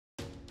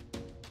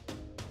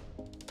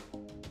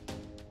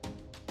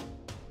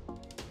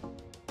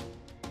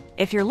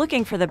If you're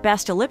looking for the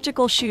best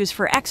elliptical shoes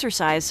for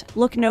exercise,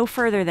 look no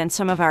further than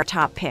some of our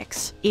top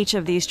picks. Each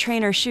of these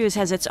trainer shoes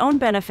has its own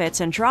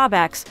benefits and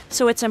drawbacks,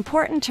 so it's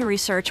important to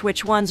research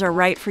which ones are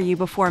right for you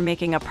before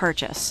making a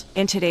purchase.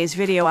 In today's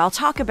video, I'll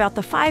talk about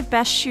the 5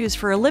 best shoes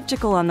for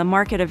elliptical on the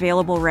market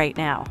available right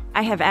now.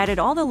 I have added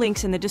all the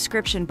links in the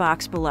description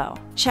box below.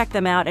 Check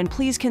them out and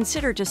please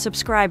consider to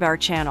subscribe our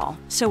channel.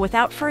 So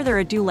without further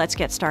ado, let's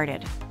get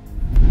started.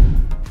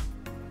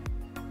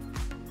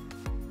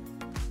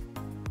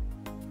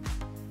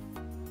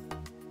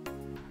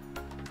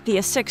 The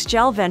ASICS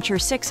Gel Venture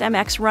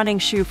 6MX running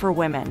shoe for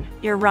women.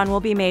 Your run will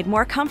be made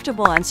more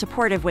comfortable and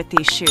supportive with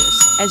these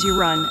shoes. As you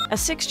run,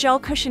 ASICS gel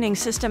cushioning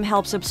system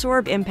helps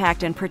absorb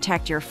impact and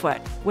protect your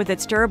foot. With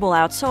its durable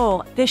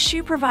outsole, this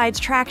shoe provides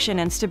traction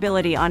and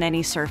stability on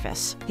any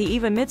surface. The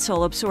EVA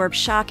midsole absorbs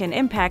shock and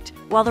impact,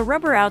 while the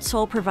rubber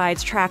outsole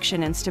provides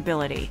traction and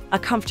stability. A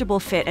comfortable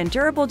fit and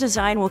durable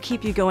design will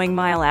keep you going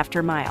mile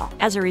after mile.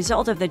 As a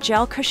result of the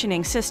gel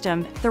cushioning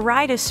system, the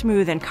ride is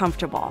smooth and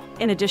comfortable.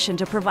 In addition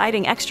to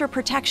providing extra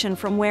protection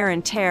from wear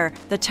and tear,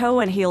 the toe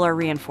and heel are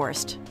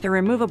reinforced. The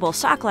removable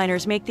sock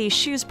liners make these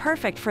shoes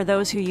perfect for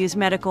those who use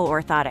medical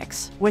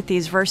orthotics. With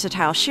these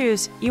versatile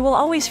shoes, you will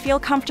always feel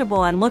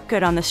comfortable and look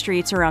good on the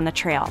streets or on the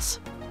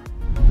trails.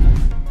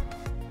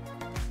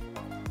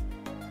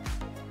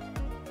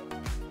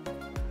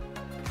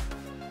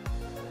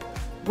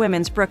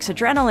 Women's Brooks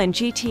Adrenaline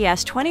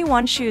GTS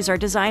 21 shoes are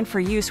designed for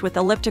use with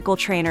elliptical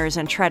trainers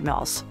and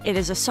treadmills. It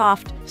is a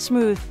soft,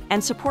 smooth,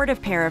 and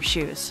supportive pair of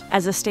shoes.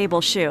 As a stable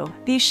shoe,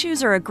 these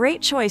shoes are a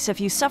great choice if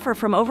you suffer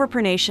from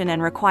overpronation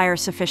and require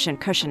sufficient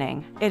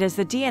cushioning. It is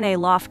the DNA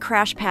Loft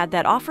crash pad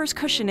that offers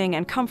cushioning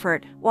and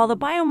comfort, while the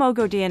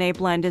Biomogo DNA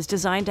blend is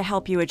designed to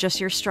help you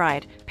adjust your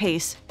stride,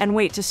 pace, and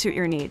weight to suit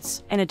your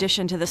needs. In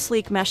addition to the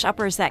sleek mesh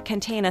uppers that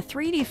contain a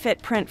 3D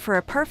fit print for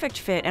a perfect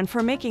fit and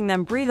for making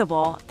them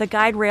breathable, the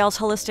guide rails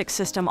holistic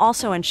system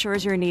also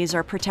ensures your knees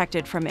are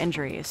protected from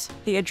injuries.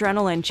 The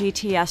Adrenaline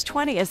GTS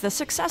 20 is the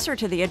successor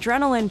to the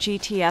Adrenaline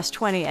GTS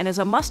 20 and is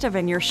a must-have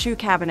in your shoe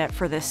cabinet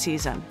for this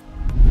season.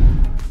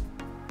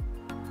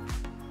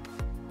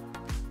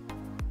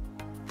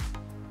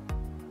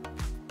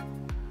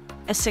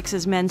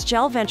 ASICS's Men's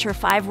Gel Venture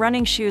 5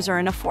 running shoes are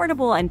an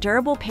affordable and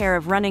durable pair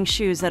of running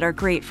shoes that are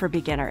great for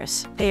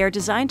beginners. They are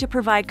designed to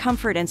provide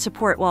comfort and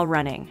support while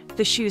running.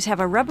 The shoes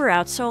have a rubber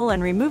outsole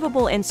and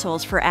removable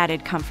insoles for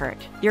added comfort.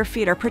 Your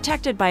feet are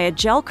protected by a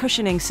gel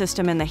cushioning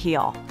system in the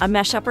heel. A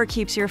mesh upper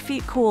keeps your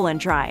feet cool and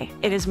dry.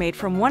 It is made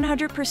from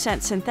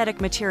 100%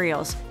 synthetic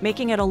materials,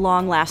 making it a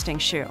long-lasting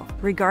shoe.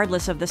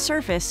 Regardless of the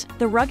surface,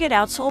 the rugged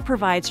outsole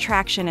provides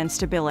traction and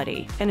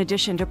stability. In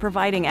addition to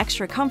providing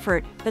extra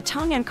comfort, the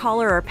tongue and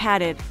collar are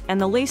padded and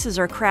the laces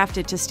are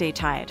crafted to stay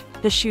tied.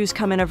 The shoes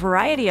come in a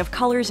variety of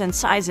colors and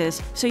sizes,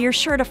 so you're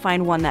sure to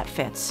find one that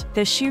fits.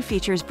 This shoe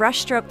features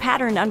brushstroke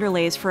patterned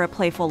underlays for a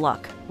playful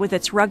look. With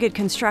its rugged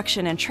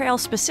construction and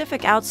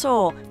trail-specific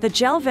outsole, the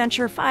Gel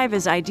Venture 5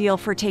 is ideal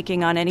for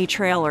taking on any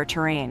trail or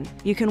terrain.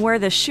 You can wear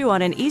this shoe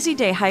on an easy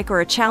day hike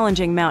or a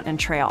challenging mountain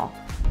trail.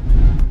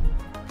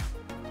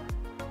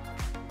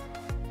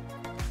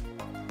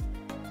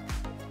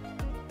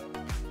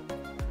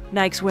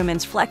 Nike's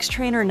Women's Flex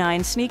Trainer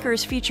 9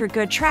 sneakers feature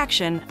good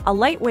traction, a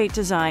lightweight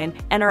design,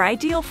 and are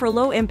ideal for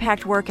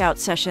low-impact workout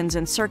sessions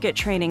and circuit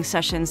training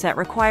sessions that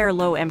require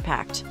low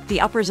impact. The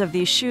uppers of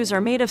these shoes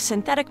are made of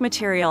synthetic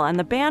material and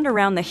the band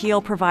around the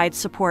heel provides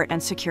support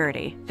and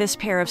security. This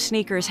pair of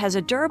sneakers has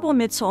a durable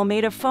midsole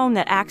made of foam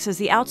that acts as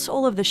the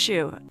outsole of the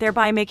shoe,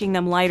 thereby making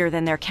them lighter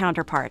than their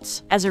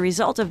counterparts. As a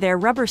result of their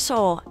rubber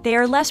sole, they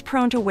are less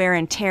prone to wear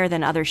and tear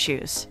than other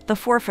shoes. The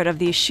forefoot of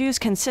these shoes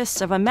consists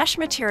of a mesh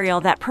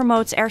material that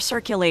promotes air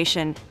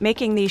circulation,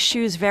 making these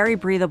shoes very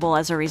breathable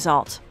as a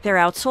result. Their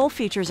outsole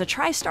features a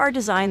tri-star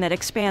design that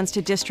expands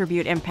to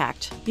distribute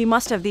impact. You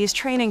must have these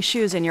training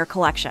shoes in your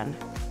collection.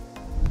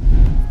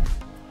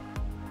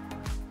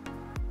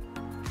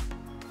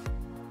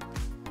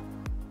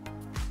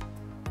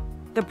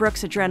 The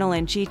Brooks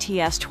Adrenaline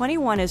GTS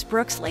 21 is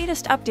Brooks'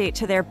 latest update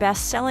to their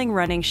best-selling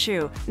running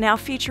shoe, now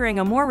featuring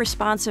a more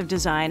responsive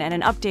design and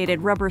an updated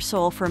rubber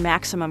sole for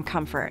maximum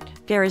comfort.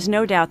 There is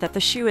no doubt that the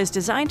shoe is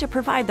designed to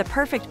provide the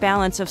perfect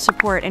balance of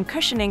support and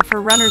cushioning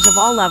for runners of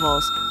all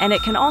levels, and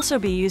it can also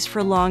be used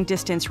for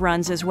long-distance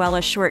runs as well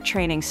as short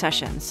training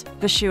sessions.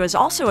 The shoe is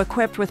also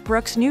equipped with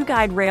Brooks' new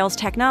guide rails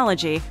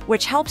technology,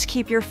 which helps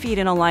keep your feet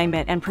in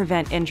alignment and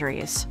prevent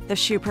injuries. The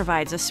shoe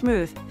provides a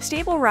smooth,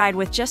 stable ride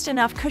with just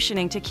enough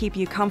cushioning to keep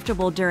you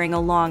comfortable during a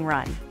long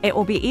run. It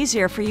will be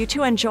easier for you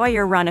to enjoy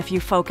your run if you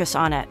focus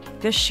on it.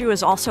 This shoe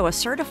is also a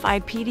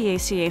certified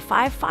PDACA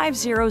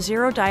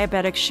 5500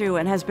 diabetic shoe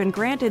and has been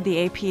granted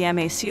the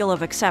APMA seal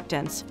of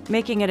acceptance,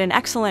 making it an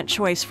excellent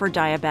choice for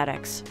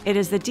diabetics. It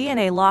is the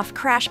DNA Loft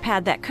crash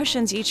pad that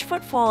cushions each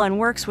footfall and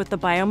works with the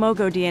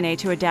Biomogo DNA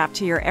to adapt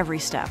to your every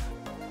step.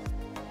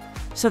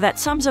 So that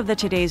sums up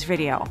today's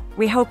video.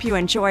 We hope you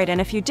enjoyed, and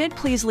if you did,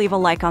 please leave a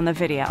like on the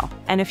video.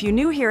 And if you're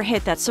new here,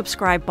 hit that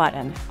subscribe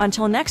button.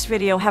 Until next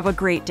video, have a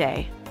great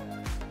day.